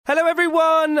Hello,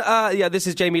 everyone. This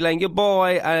is Jamie Lane, your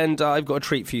boy, and I've got a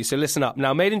treat for you, so listen up.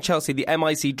 Now, Made in Chelsea, the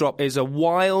MIC Drop, is a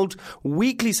wild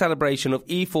weekly celebration of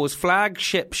E4's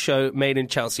flagship show, Made in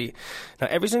Chelsea. Now,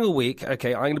 every single week, I'm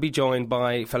going to be joined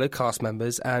by fellow cast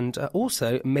members and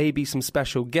also maybe some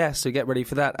special guests, so get ready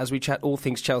for that as we chat all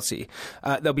things Chelsea.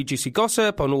 There'll be juicy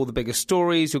gossip on all the biggest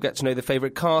stories, you'll get to know the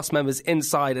favourite cast members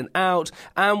inside and out,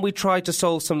 and we try to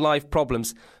solve some life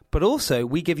problems. But also,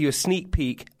 we give you a sneak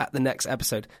peek at the next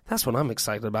episode. That's what I'm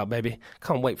excited about, baby.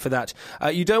 Can't wait for that.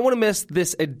 You don't want to miss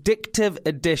this addictive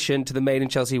addition to the Made in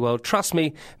Chelsea world. Trust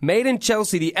me, Made in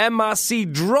Chelsea, the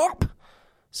MRC Drop.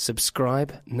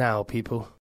 Subscribe now, people.